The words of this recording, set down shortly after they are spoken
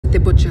the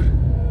Butcher.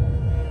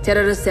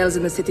 Terrorist cells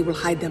in the city will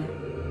hide them.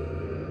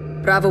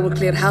 Bravo will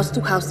clear house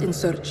to house in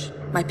search.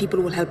 My people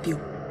will help you.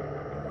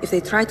 If they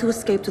try to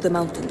escape to the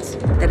mountains,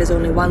 there is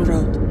only one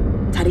road.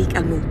 Tariq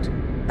al-Mut,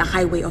 the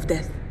highway of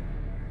death.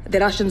 The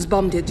Russians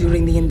bombed it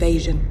during the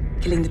invasion,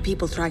 killing the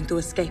people trying to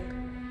escape.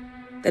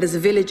 There is a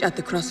village at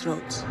the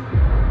crossroads.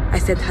 I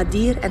sent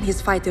Hadir and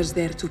his fighters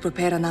there to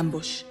prepare an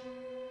ambush.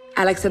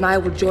 Alex and I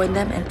will join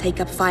them and take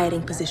up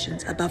firing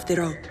positions above the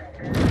road,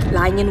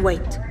 lying in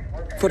wait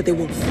for the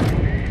wolf.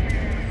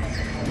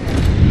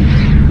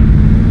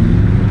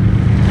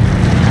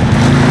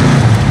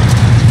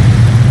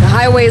 The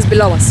highway is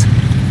below us.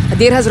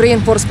 Hadir has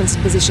reinforcements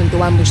in position to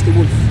ambush the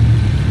wolf.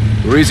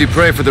 We're easy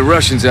prey for the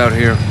Russians out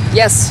here.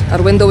 Yes,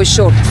 our window is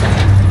short.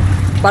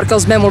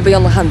 Barkov's men will be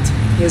on the hunt.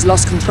 He has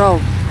lost control.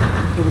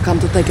 He will come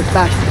to take it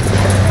back.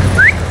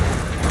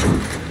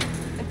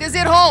 It is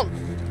your home!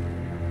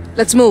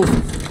 Let's move.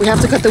 We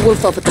have to cut the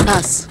wolf off at the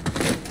pass.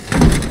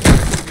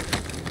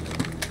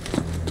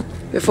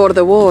 Before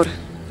the war,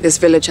 this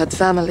village had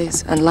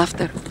families and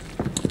laughter.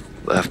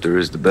 Laughter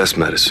is the best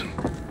medicine.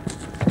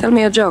 Tell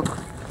me a joke.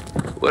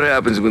 What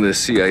happens when the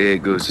CIA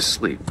goes to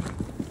sleep?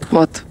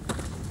 What?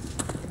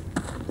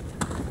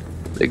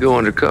 They go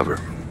undercover.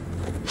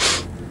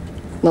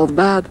 Not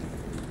bad.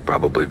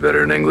 Probably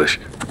better in English.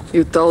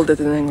 You told it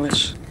in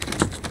English.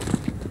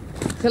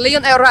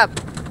 Khalil Arab.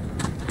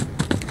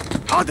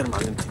 حاضر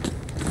معلمتي.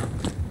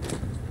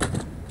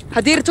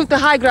 Hadir took the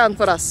high ground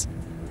for us.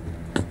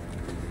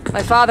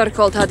 My father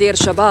called Hadir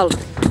Shabal,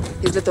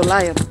 his little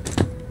lion.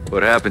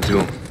 What happened to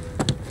him?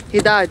 He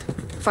died,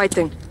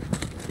 fighting.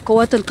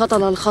 قوات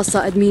القتلة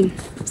الخاصة أدمين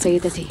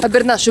سيدتي.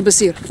 خبرنا شو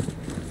بصير.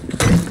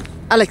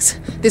 Alex,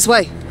 this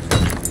way.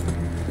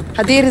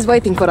 Hadir is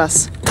waiting for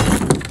us.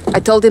 I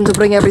told him to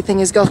bring everything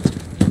he's got.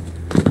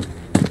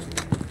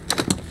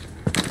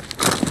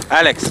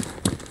 Alex,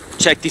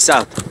 check this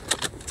out.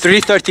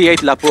 338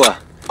 Lapua,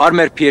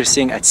 armor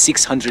piercing at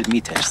 600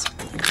 meters.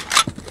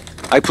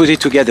 I put it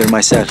together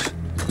myself.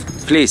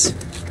 Please,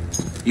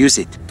 use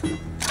it.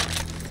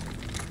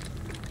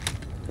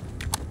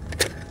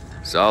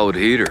 Solid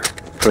heater.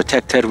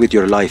 Protect her with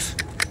your life.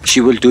 She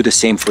will do the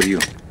same for you.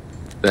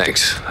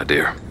 Thanks,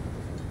 Hadir.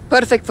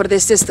 Perfect for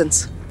this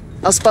distance.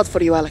 I'll spot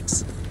for you,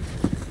 Alex.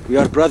 We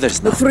are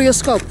brothers now. Look through your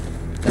scope.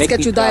 Let's Make get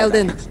me you dialed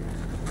proud,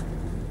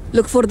 in.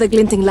 Look for the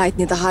glinting light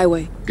near the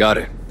highway. Got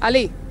it.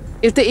 Ali,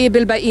 التقي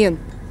بالباقيين.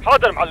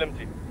 حاضر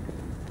معلمتي.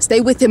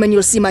 Stay with him and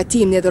you'll see my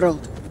team near the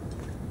road.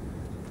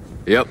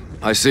 Yep,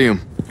 I see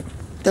him.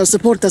 They'll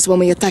support us when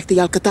we attack the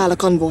Al-Qatala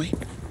convoy.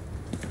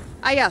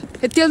 Aya,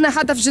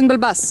 هتلنا هدف جنب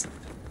الباص.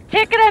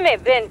 تكرمي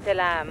بنت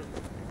العم.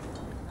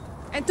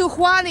 انتو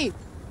اخواني.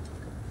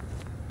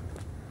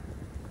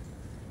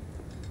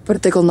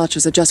 Vertical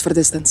notches adjust for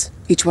distance.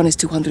 Each one is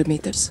 200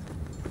 meters.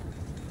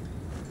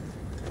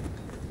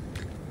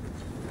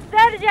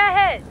 سر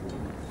جاهز.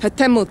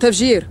 هتموا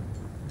تفجير.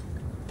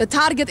 The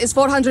target is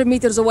 400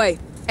 meters away.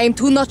 Aim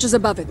 2 notches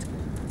above it.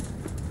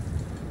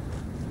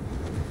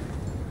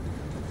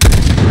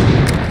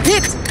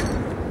 Hit!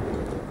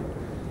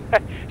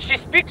 She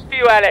speaks to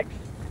you, Alex.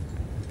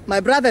 My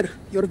brother,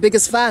 your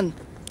biggest fan.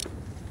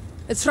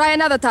 Let's try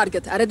another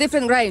target at a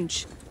different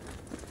range.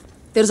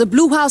 There's a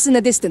blue house in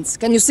the distance.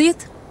 Can you see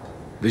it?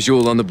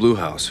 Visual on the blue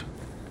house.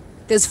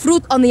 There's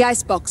fruit on the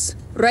icebox.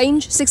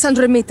 Range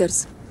 600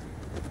 meters.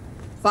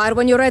 Fire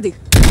when you're ready.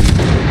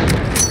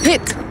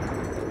 Hit!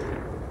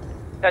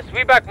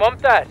 تسويبك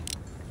ممتاز.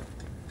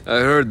 I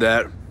heard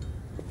that.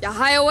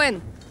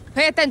 Yahayowen.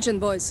 Pay attention,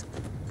 boys.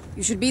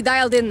 You should be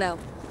dialed in now.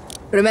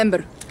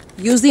 Remember,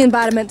 use the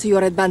environment to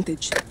your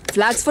advantage.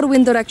 Flags for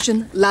wind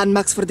direction,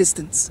 landmarks for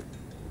distance.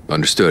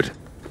 Understood.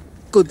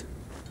 Good.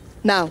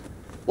 Now,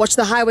 watch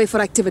the highway for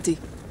activity.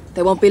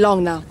 They won't be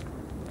long now.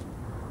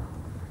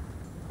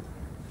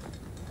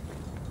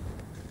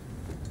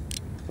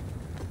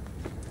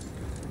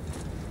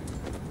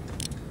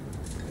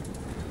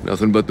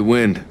 Nothing but the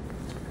wind.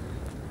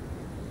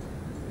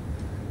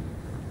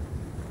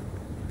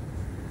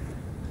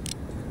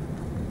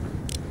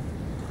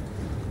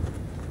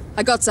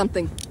 I got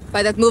something.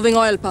 By that moving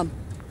oil pump.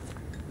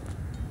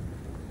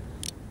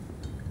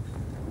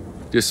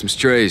 Just some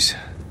strays.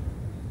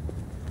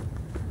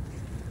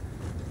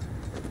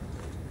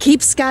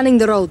 Keep scanning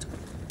the road.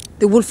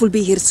 The wolf will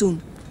be here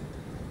soon.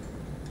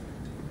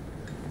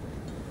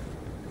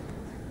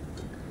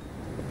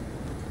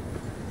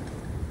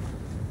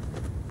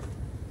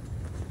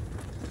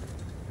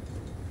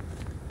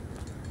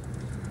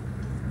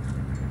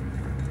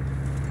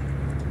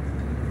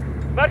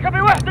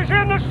 مركبي وحدة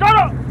جاي من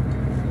الشرق.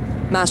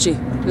 ماشي.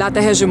 لا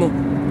تهاجموا.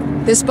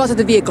 They spotted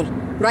the vehicle.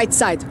 Right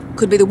side.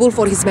 Could be the wolf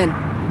or his men.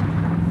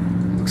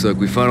 Looks like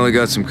we finally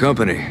got some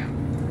company.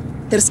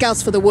 They're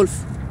scouts for the wolf.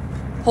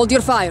 Hold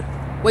your fire.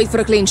 Wait for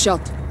a clean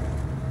shot.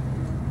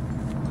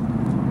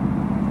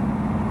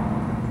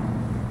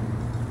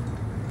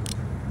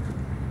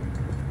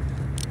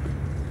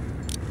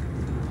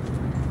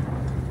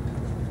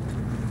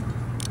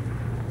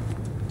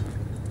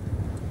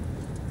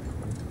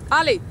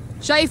 علي،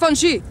 شايفون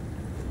شي؟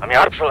 عم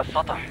يعربشوا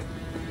للسطح.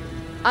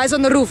 Eyes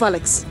on the roof,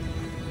 Alex.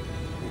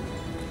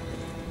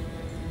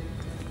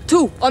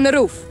 2 on the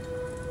roof.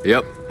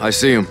 Yep, I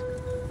see him.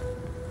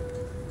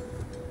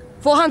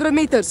 400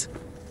 meters.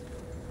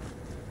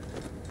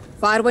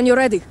 Fire when you're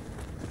ready.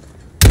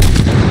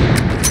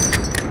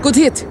 Good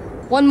hit.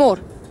 One more.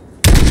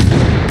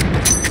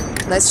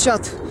 Nice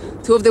shot.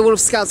 2 of the wolf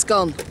scouts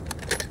gone.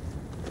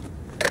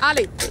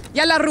 Ali,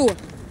 yalla rua.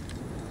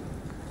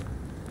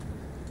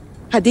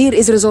 Hadir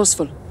is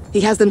resourceful.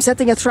 He has them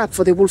setting a trap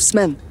for the wolf's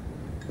men.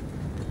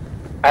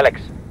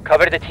 Alex,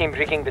 cover the team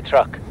rigging the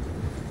truck.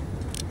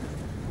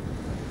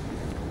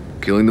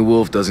 Killing the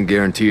wolf doesn't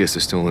guarantee us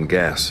the stolen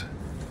gas.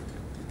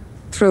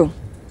 True.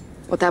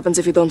 What happens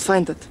if you don't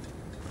find it?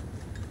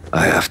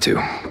 I have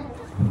to.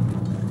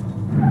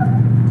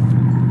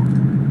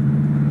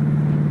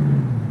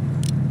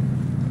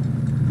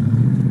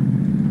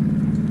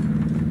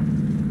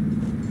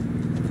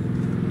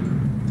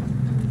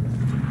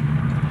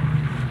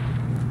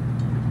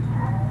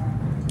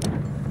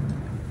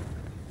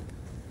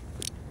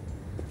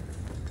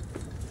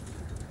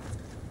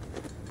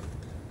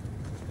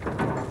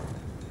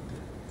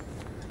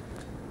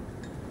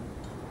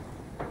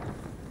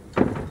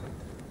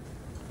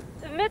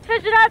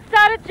 المتفجرات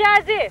صارت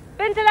جاهزة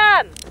بنت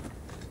العم.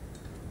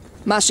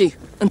 ماشي.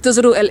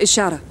 انتظروا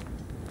الإشارة.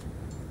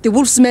 The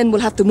wolf's men will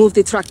have to move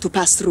the truck to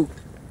pass through.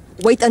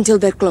 Wait until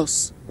they're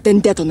close, then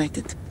detonate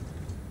it.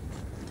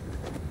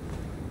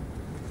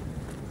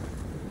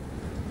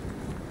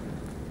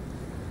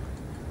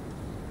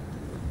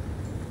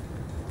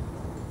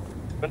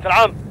 بنت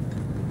العم،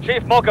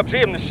 شايف موكب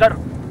جاي من الشرق.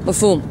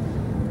 مفهوم.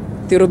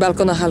 ديروا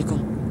بالكم أهلكم.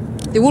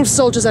 The wolf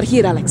soldiers are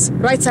here, Alex.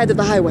 Right side of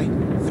the highway.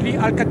 3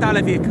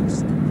 Alcatala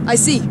vehicles. I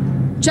see.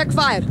 Check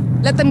fire.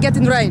 Let them get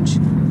in range.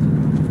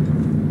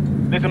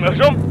 لازم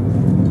اهجم؟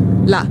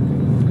 لا.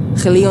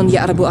 خليهم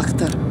يقربوا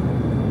أكتر.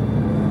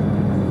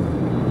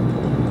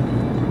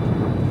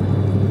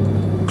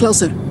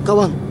 Closer. Go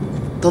on.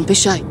 Don't be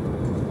shy.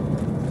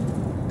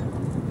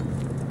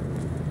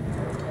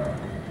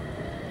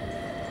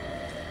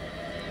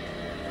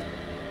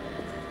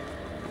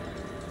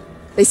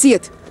 They see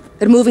it.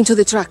 They're moving to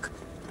the truck.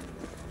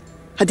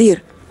 Hadir,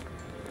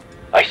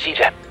 I see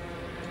them.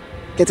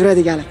 get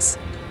ready, Alex.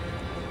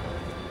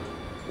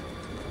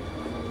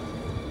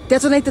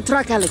 Detonate the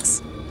truck,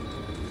 Alex.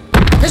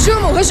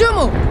 Hajumu!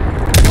 Hajumu!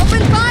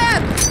 Open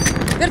fire!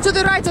 They're to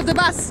the right of the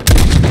bus.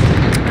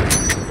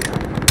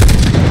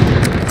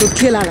 Good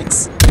kill,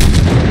 Alex.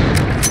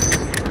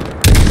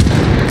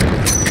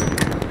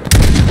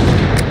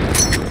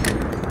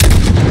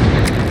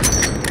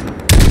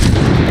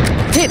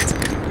 Hit!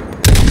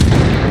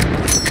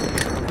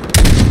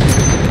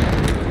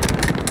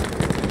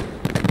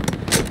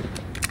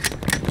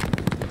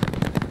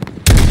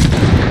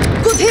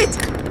 Good hit!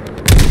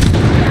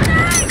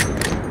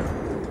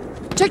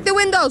 Check the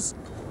windows!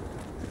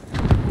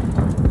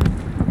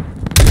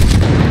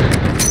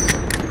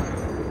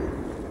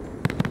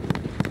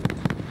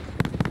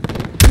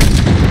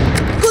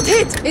 Good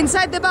hit!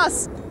 Inside the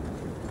bus!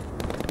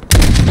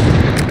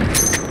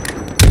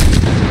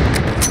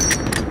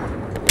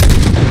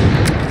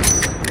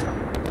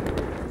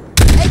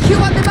 AQ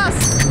on the bus!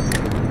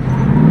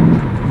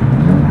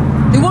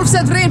 The wolf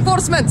sent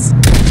reinforcements!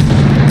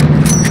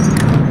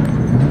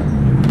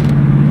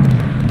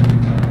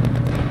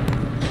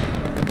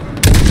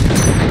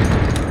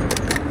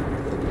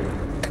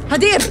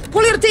 Hadir,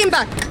 pull your team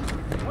back!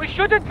 We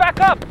shouldn't back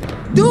up.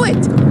 Do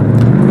it!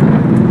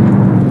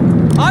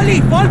 Ali,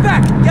 fall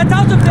back! Get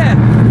out of there!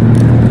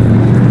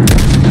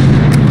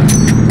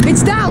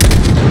 It's down!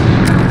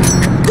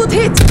 Good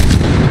hit!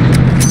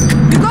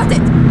 You got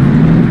it!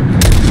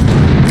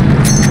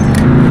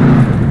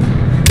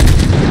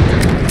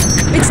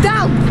 It's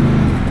down!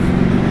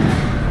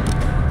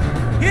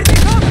 Here they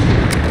come!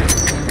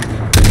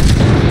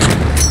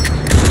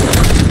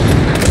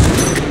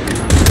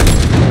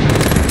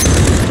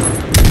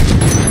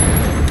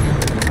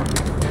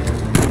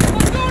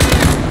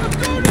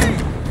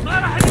 ما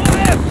راح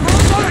نوقف.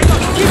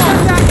 Keep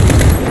attack!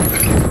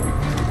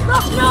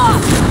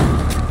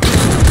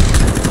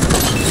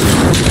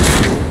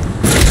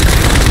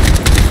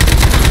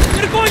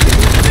 They're going to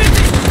the city.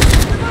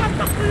 ما راح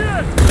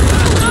تغطيات.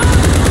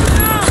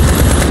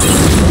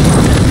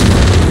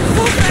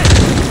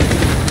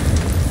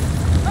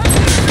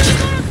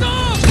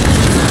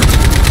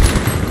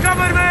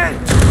 Cover me!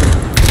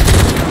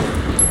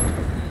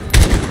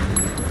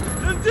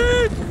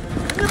 جديد!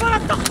 اللي ما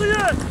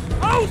التغطيات!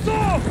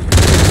 اوصف!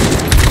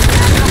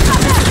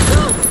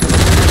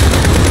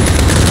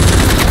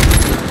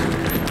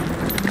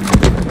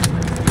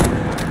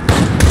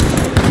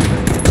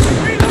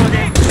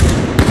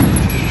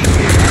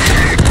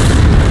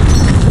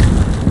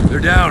 They're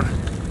down.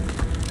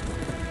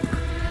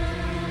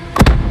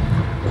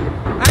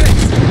 Alex,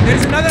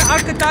 there's another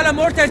Alcatala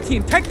mortar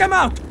team. Take them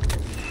out!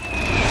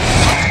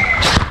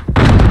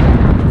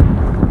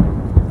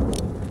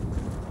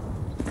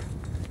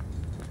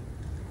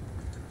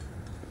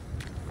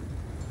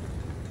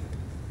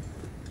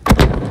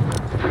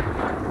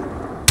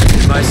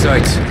 In my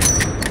sights.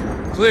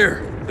 Clear.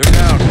 They're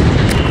down.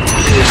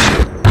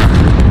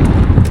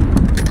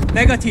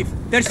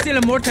 Negative. There's still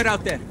a mortar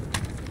out there.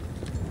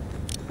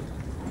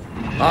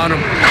 On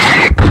him.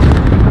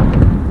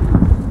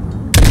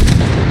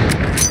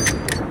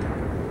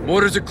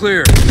 Mortars are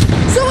clear.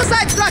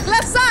 Suicide truck!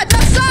 Left side!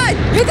 Left side!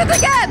 Hit it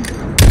again!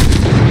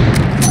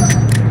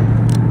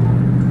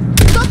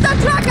 Stop that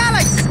truck,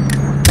 Alex!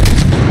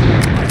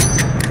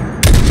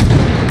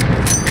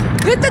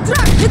 Hit the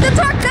truck! Hit the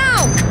truck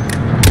now!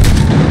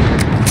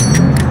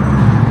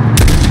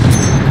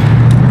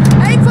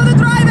 Aim for the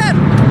driver!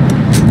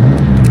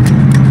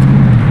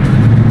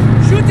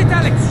 Shoot it,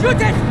 Alex!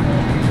 Shoot it!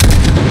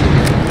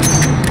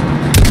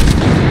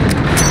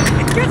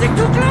 It's getting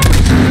too close!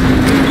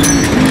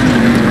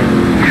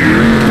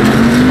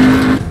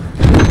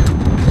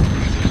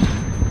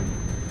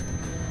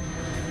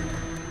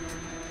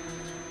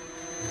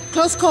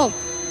 Close call.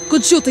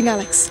 Good shooting,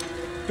 Alex.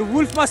 The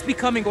wolf must be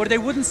coming, or they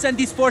wouldn't send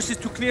these forces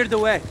to clear the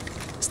way.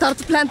 Start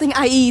planting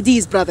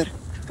IEDs, brother.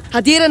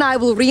 Hadir and I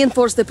will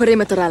reinforce the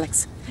perimeter,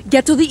 Alex.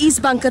 Get to the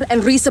east bunker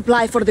and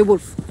resupply for the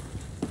wolf.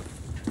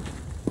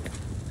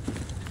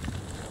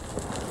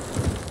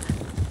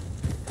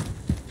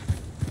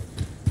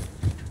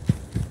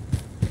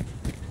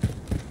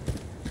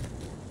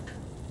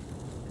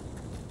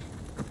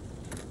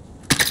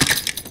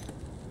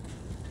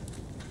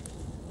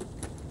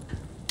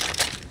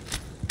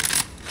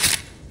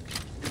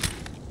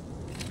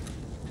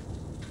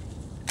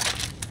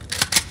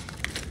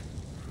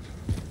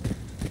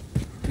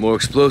 More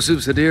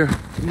explosives, Hadir?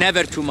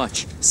 Never too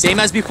much.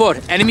 Same as before.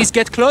 Enemies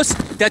get close,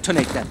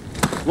 detonate them.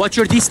 Watch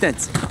your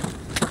distance.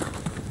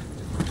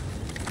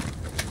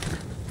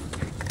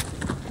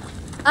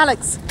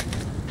 Alex,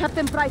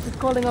 Captain Price is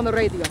calling on the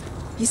radio.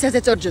 He says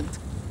it's urgent.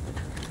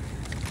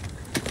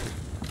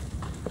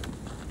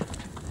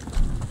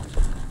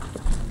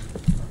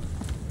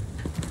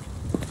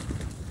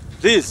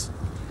 Please.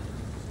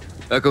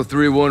 Echo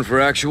 3-1 for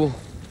actual.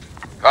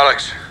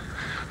 Alex,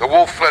 the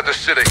wolf fled the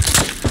city.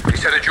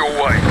 He's headed your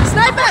way.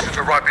 Sniper! Russians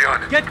are right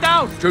behind him. Get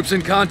down! Troops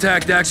in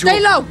contact, actual. Stay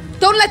low!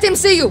 Don't let him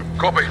see you!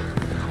 Copy.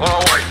 On our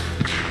way.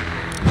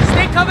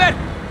 Stay covered!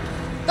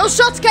 Those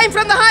shots came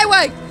from the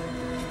highway!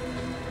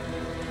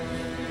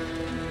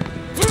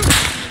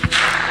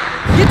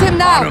 Hit him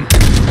now! On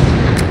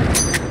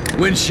him.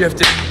 Wind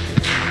shifted.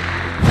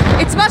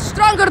 It's much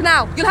stronger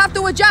now. You'll have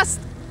to adjust.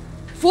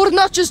 4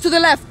 notches to the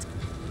left.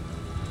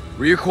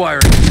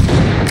 Reacquiring.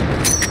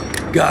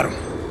 Got him.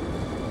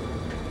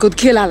 Good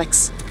kill,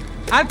 Alex.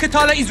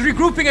 Al-Qatala is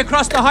regrouping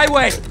across the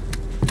highway.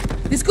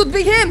 This could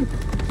be him.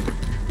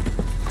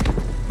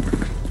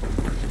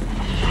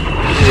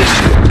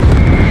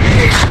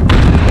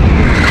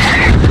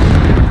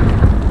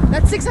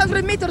 That's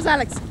 600 meters,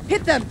 Alex.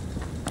 Hit them.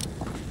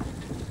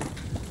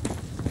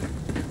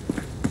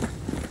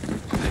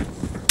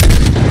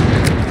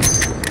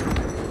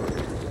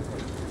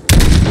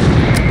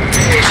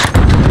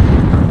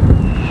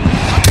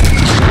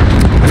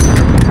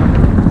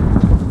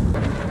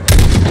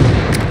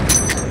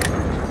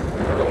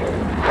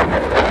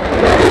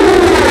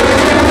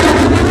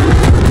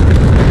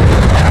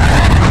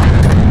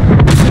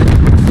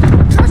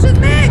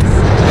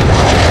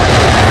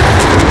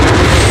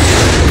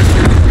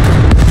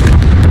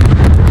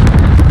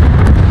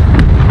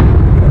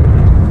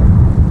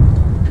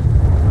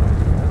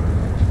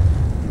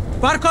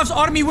 Barkov's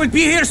army will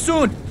be here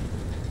soon.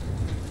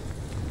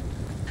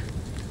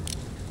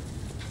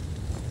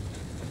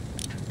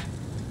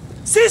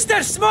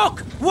 Sister, smoke!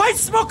 White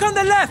smoke on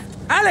the left!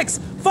 Alex,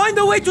 find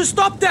a way to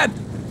stop them!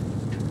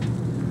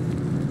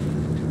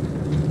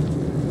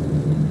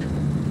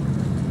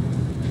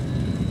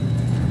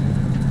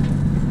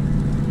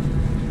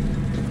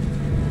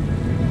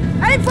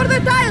 Aim for the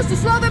tires to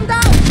slow them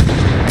down!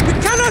 We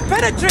cannot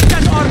penetrate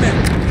that armor!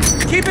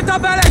 Keep it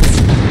up, Alex!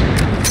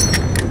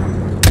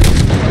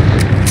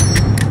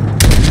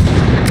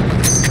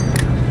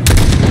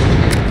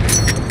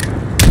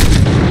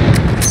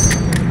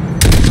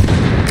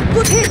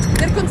 Good hit!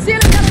 They're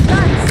concealing our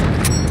advance!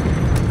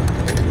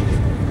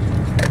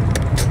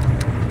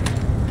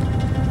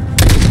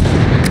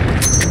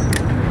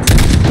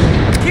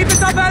 Keep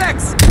it up,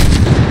 Alex!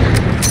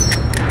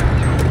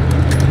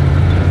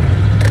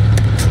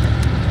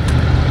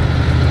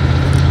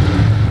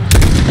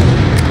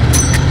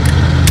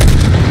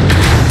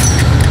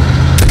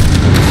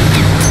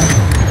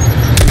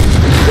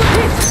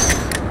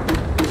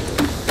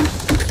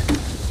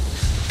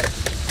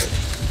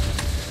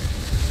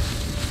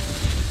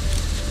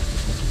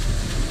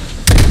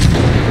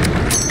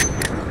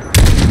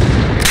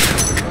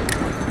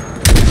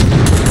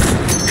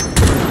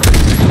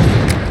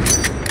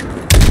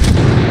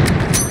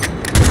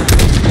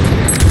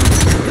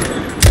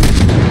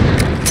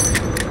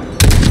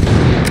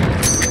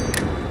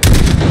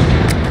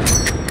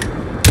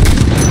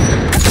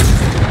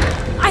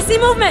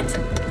 Movement!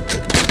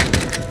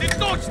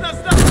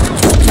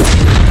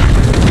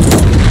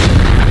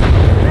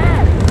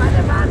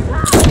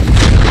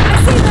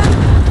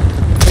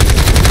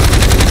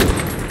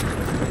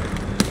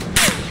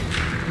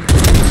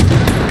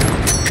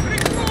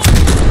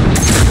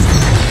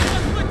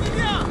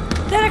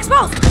 They're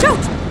exposed! Shoot!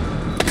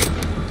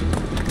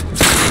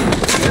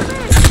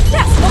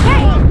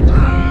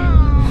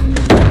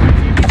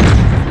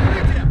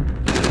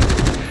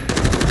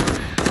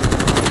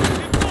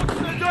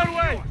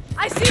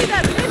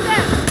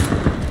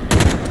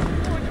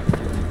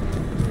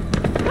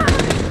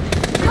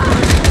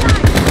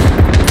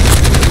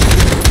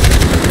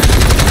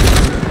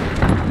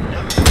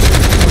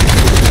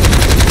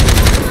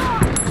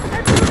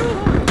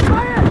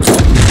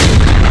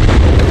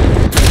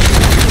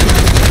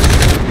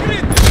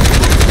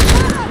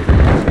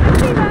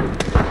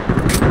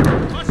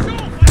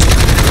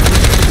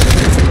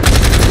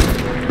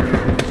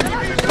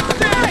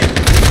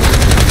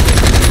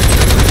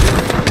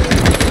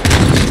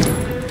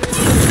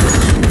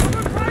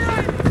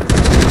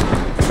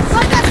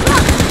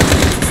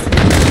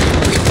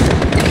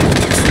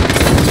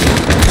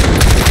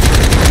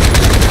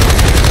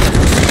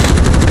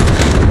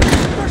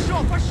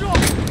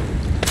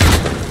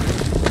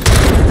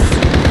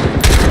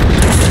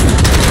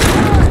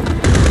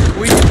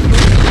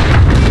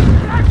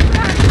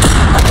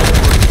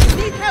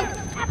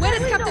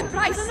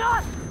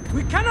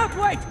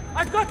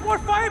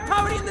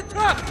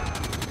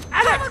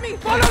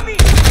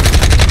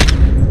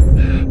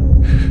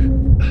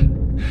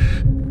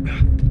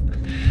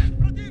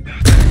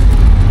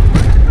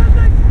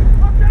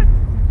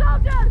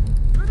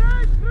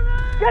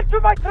 to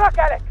my truck,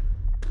 Alex!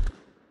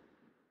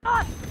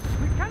 Us!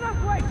 We cannot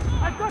wait!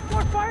 I've got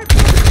more fire!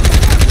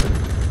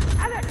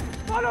 Alex,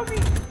 follow me!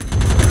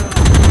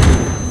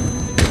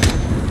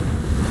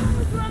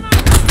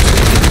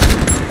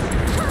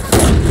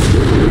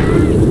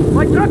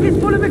 My truck is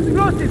full of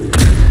explosives!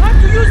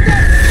 Time to use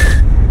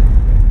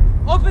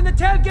them! Open the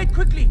tailgate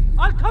quickly!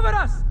 I'll cover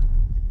us!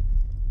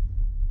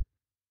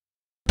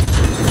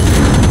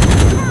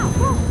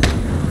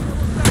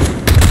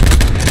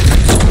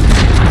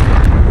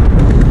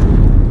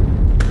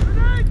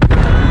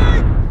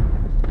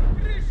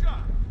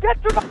 Get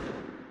to my...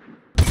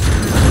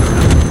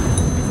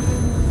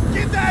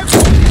 Get them!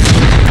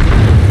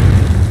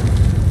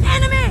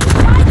 Enemy!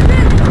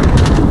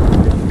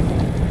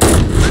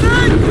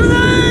 Behind the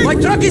building! My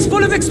truck is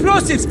full of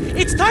explosives!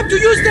 It's time to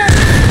use them!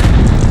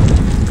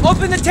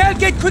 Open the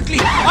tailgate quickly!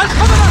 I'll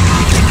cover us!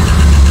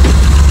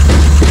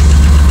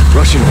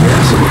 Russian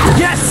gas?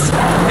 Yes!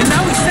 And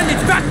now we send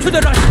it back to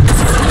the Russians!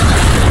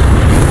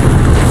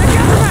 The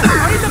cameramen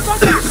are in the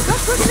bunker! Come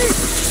quickly!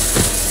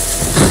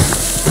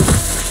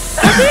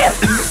 Nadir!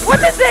 What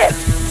is this?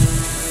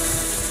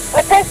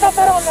 A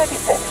testosterone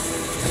medicine!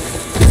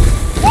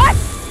 What?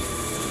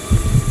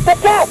 The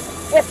gas!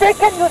 If they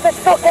can use it,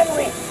 so can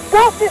we!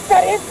 Go, sister,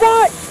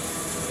 inside!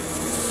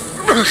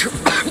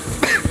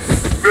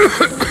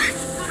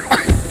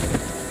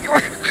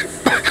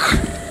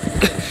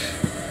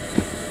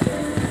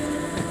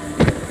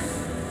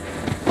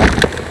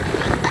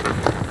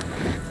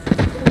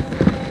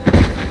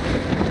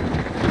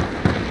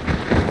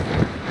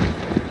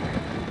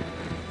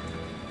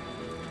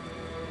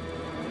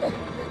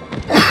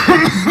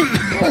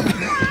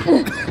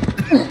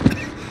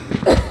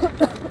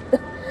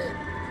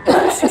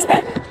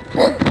 Sister!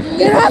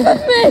 Get off of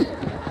me!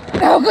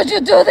 How could you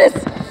do this?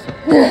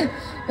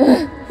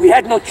 We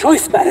had no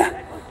choice,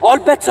 Mara. All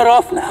bets are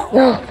off now.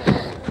 No,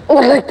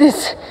 not like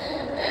this.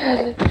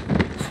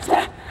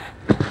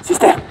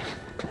 Sister!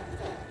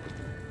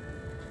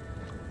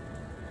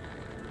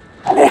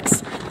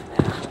 Alex!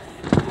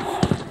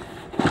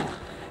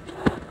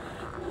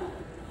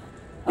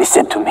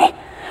 Listen to me.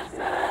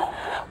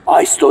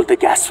 I stole the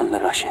gas from the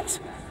Russians.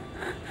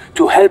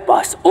 To help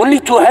us, only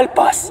to help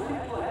us.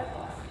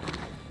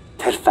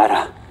 Tell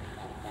Farah.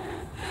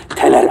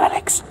 Tell her,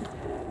 Alex.